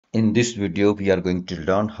In this video, we are going to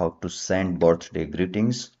learn how to send birthday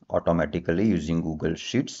greetings automatically using Google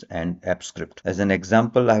Sheets and AppScript. As an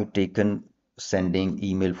example, I have taken sending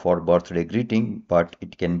email for birthday greeting, but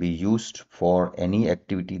it can be used for any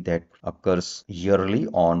activity that occurs yearly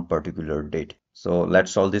on particular date. So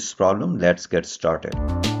let's solve this problem. Let's get started.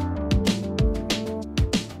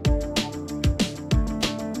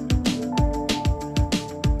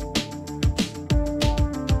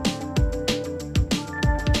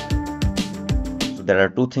 So there are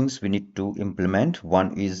two things we need to implement.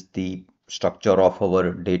 One is the structure of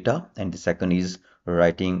our data, and the second is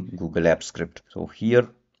writing Google Apps script. So here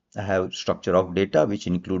I have structure of data, which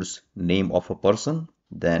includes name of a person,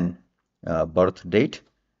 then birth date,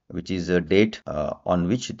 which is a date on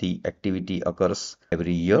which the activity occurs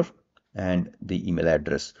every year, and the email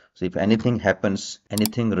address. So if anything happens,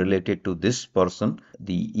 anything related to this person,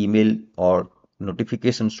 the email or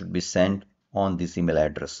notification should be sent on this email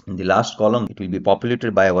address. In the last column, it will be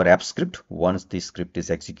populated by our app script once the script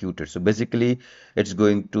is executed. So basically, it's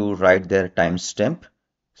going to write their timestamp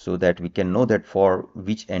so that we can know that for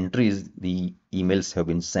which entries the emails have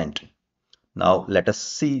been sent. Now let us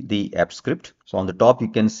see the app script. So on the top you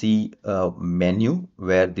can see a menu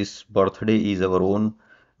where this birthday is our own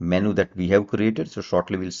menu that we have created. So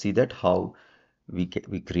shortly we'll see that how we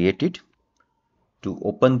create it. To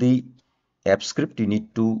open the app script, you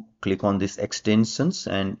need to click on this extensions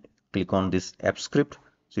and click on this app script.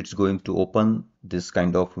 So it's going to open this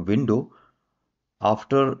kind of window.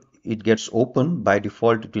 After it gets open, by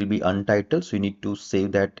default it will be untitled, so you need to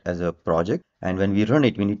save that as a project, and when we run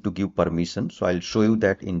it we need to give permission. So I'll show you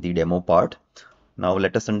that in the demo part. Now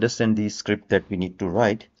let us understand the script that we need to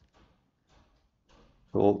write.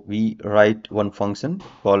 So we write one function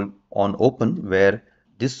called onOpen, where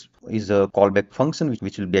this is a callback function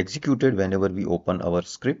which will be executed whenever we open our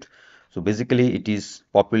script. So basically it is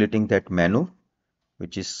populating that menu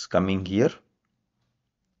which is coming here.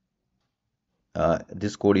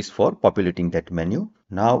 This code is for populating that menu.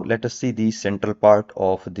 Now let us see the central part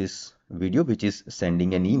of this video, which is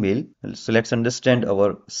sending an email. So let's understand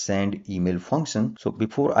our send email function. So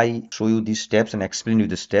before I show you the steps and explain you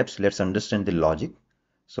the steps, let's understand the logic.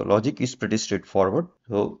 So logic is pretty straightforward.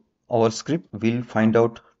 So our script will find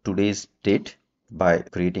out today's date by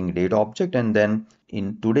creating date object, and then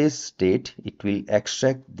in today's date it will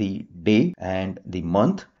extract the day and the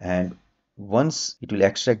month, and once it will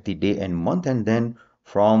extract the day and month, and then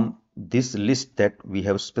from this list that we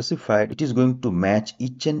have specified, it is going to match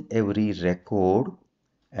each and every record,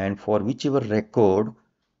 and for whichever record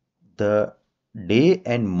the day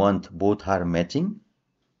and month both are matching,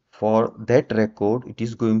 for that record it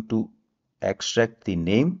is going to extract the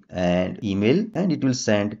name and email, and it will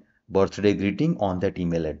send birthday greeting on that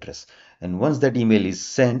email address. And once that email is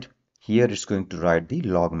sent, here it's going to write the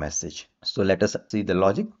log message. So let us see the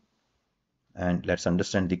logic and let's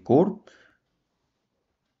understand the code.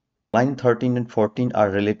 Line 13 and 14 are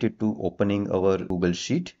related to opening our Google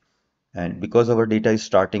Sheet, and because our data is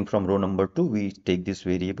starting from row number 2, we take this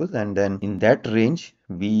variable, and then in that range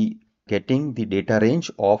we getting the data range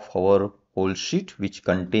of our whole sheet which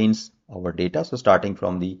contains our data. So starting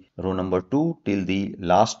from the row number 2 till the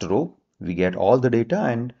last row, we get all the data,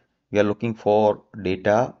 and we are looking for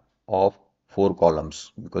data of 4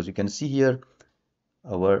 columns, because you can see here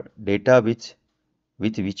our data with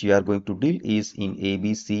which we are going to deal is in A,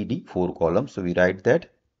 B, C, D 4 columns. So we write that.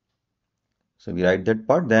 So we write that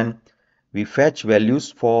part. Then we fetch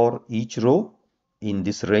values for each row in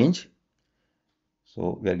this range.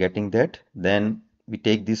 So we are getting that. Then we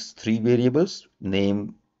take these 3 variables,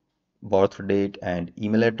 name, birth date, and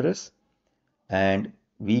email address, and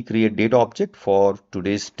we create data object for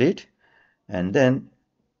today's date. And then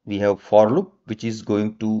we have for loop, which is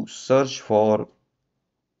going to search for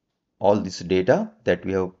all this data that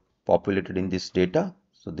we have populated in this data.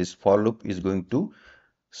 So this for loop is going to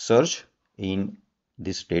search in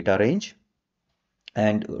this data range,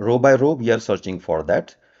 and row by row we are searching for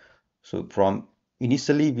that. So from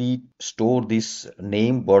initially we store this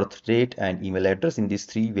name, birth date, and email address in these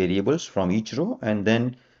 3 variables from each row, and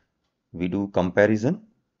then we do comparison.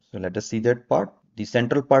 So let us see that part. The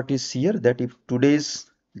central part is here, that if today's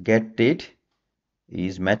get date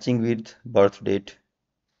is matching with birth date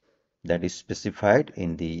that is specified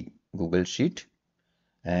in the Google Sheet,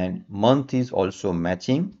 and month is also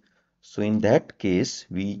matching, so in that case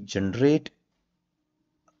we generate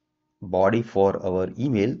body for our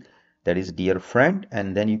email, that is dear friend,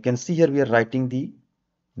 and then you can see here we are writing the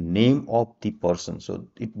name of the person, so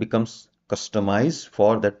it becomes customized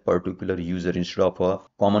for that particular user instead of a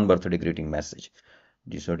common birthday greeting message.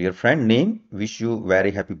 So dear friend, name, wish you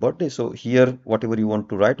very happy birthday. So here, whatever you want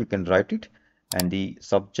to write, you can write it. And the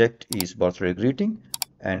subject is birthday greeting.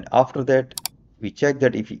 And after that, we check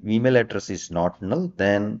that if email address is not null,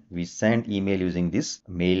 then we send email using this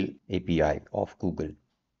mail API of Google.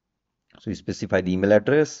 So we specify the email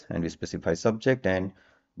address and we specify subject and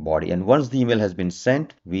body. And once the email has been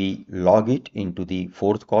sent, we log it into the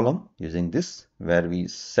fourth column using this, where we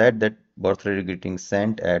said that birthday greeting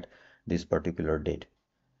sent at this particular date.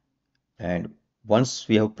 And once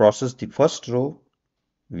we have processed the first row,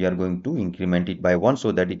 we are going to increment it by 1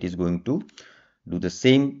 so that it is going to do the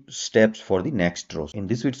same steps for the next row. In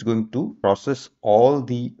this, it's going to process all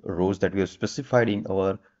the rows that we have specified in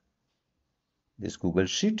our this Google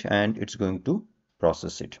Sheet, and it's going to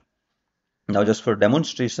process it. Now, just for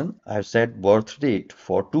demonstration, I've set birth date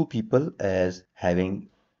for two people as having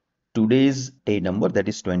today's day number, that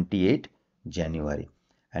is 28 January,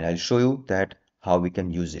 and I'll show you that how we can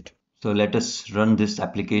use it. So let us run this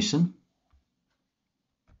application.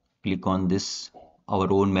 Click on this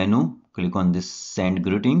our own menu, click on this send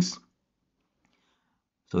greetings.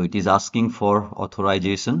 So it is asking for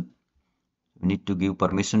authorization. We need to give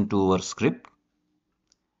permission to our script.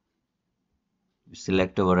 We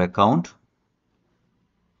select our account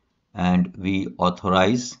and we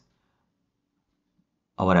authorize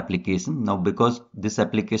our application. Now, because this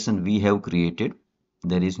application we have created,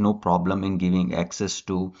 there is no problem in giving access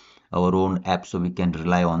to our own app, so we can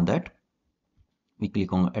rely on that. We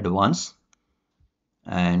click on advance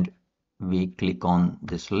and we click on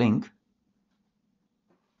this link.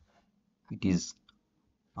 It is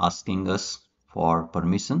asking us for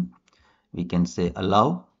permission. We can say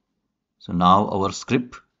allow. So now our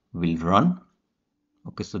script will run.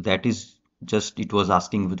 Okay, so that is just, it was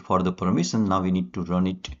asking for the permission. Now we need to run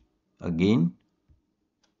it again.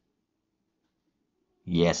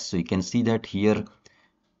 Yes, so you can see that here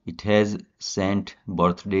it has sent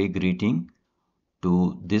birthday greeting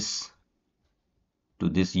to this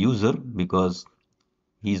user because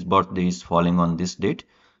his birthday is falling on this date.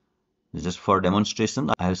 Just for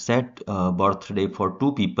demonstration, I have set birthday for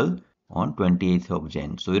two people on 28th of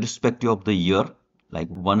Jan. So irrespective of the year, like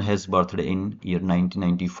one has birthday in year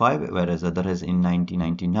 1995, whereas other has in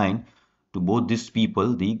 1999, to both these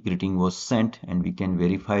people the greeting was sent, and we can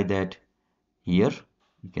verify that here.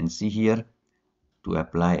 You can see here, to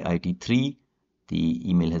apply IT3, the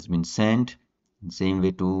email has been sent. Same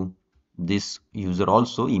way to this user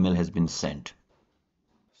also, email has been sent.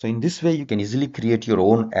 So in this way, you can easily create your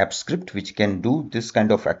own app script which can do this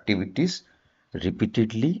kind of activities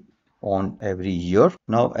repeatedly on every year.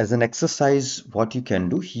 Now, as an exercise, what you can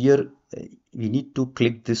do here, we need to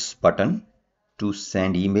click this button to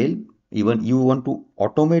send email. Even you want to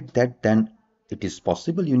automate that, then it is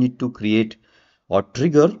possible. You need to create a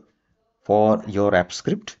trigger for your app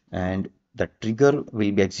script, and the trigger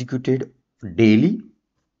will be executed daily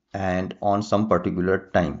and on some particular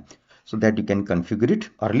time, so that you can configure it.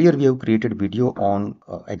 Earlier we have created video on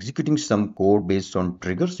executing some code based on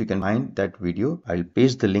triggers. You can find that video. I'll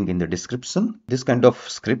paste the link in the description. This kind of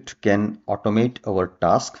script can automate our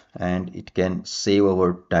task and it can save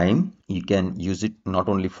our time. You can use it not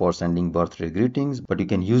only for sending birthday greetings, but you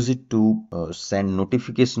can use it to send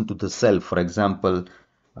notification to the self. For example,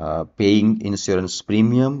 paying insurance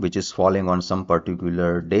premium which is falling on some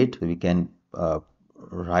particular date, we can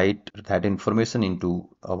write that information into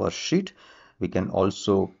our sheet. We can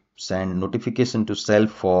also send notification to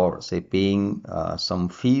self for, say, paying some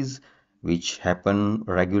fees which happen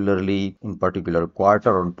regularly in particular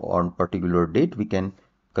quarter or on particular date. We can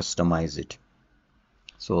customize it.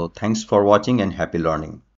 So thanks for watching and happy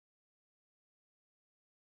learning.